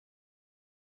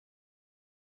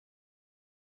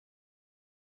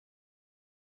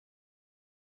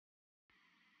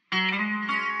When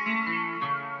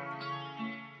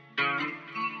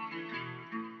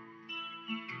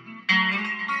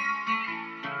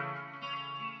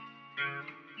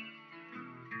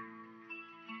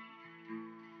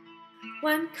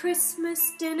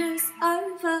Christmas dinner's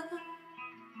over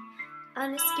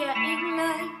and it's getting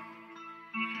late,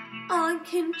 I'm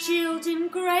congealed in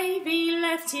gravy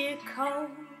left here cold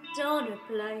on a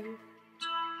plate.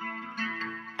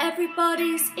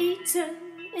 Everybody's eaten,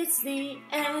 it's the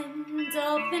end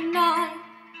of the night.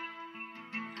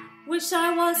 Wish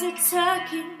I was a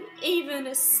turkey, even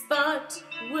a spud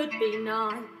would be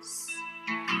nice.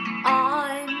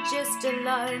 I'm just a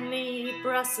lonely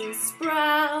Brussels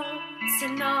sprout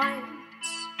tonight.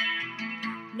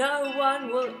 No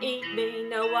one will eat me,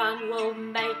 no one will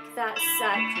make that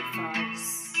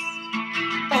sacrifice.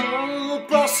 Oh,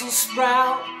 Brussels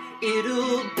sprout,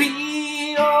 it'll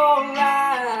be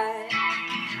alright.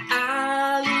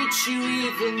 I'll eat you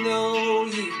even though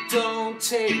you don't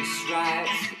taste right,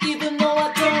 even though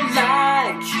I don't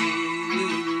like you.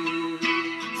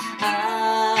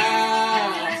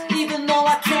 Even though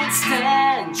I can't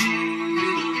stand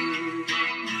you.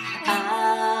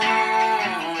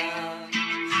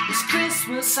 It's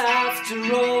Christmas after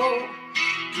all.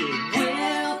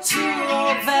 Goodwill to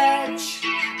all veg.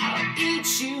 I'll eat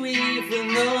you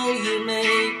even though you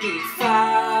make me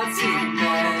far too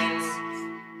bad.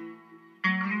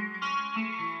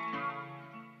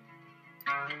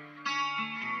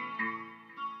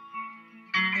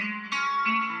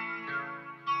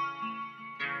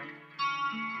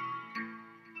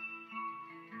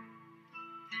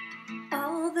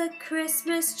 All the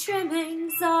Christmas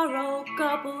trimmings are all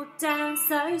gobbled down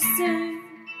so soon,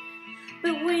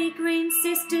 but we green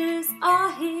sisters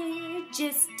are here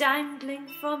just dangling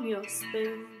from your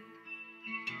spoon.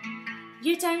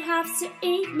 You don't have to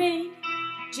eat me,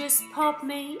 just pop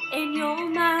me in your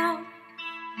mouth.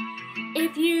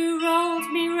 If you rolled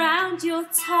me round your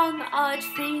tongue, I'd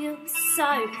feel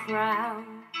so proud.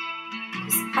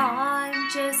 'Cause I'm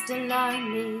just a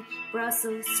lonely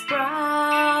Brussels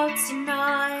sprout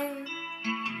tonight.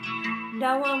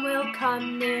 No one will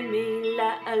come near me,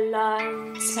 let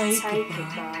alone take a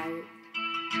bite.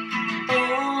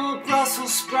 Oh,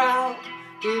 Brussels sprout,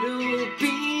 it'll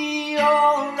be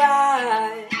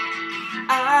alright.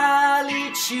 I'll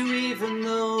eat you even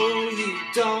though you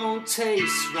don't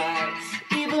taste right,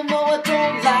 even though I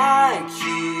don't like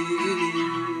you.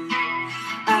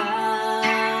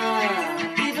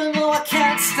 Even though I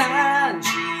can't stand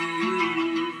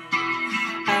you.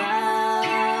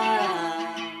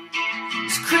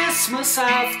 It's Christmas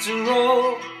after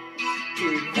all.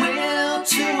 Goodwill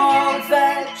to all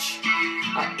veg.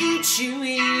 I'll eat you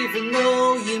even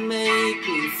though you make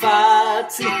me far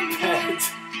too bad.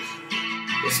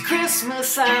 It's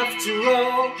Christmas after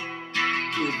all.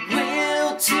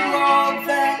 Goodwill to all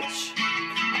veg.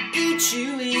 I'll eat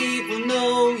you even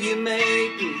though you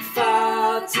make me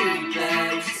far too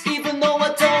bad. Even though I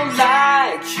don't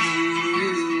like you.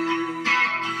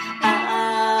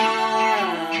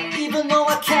 Even though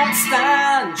I can't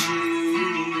stand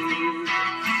you.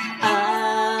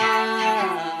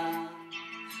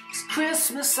 It's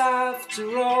Christmas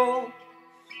after all.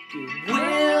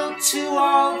 Goodwill to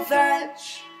all veg.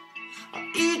 I'll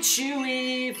eat you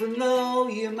even though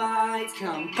you might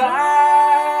come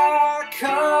back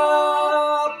home.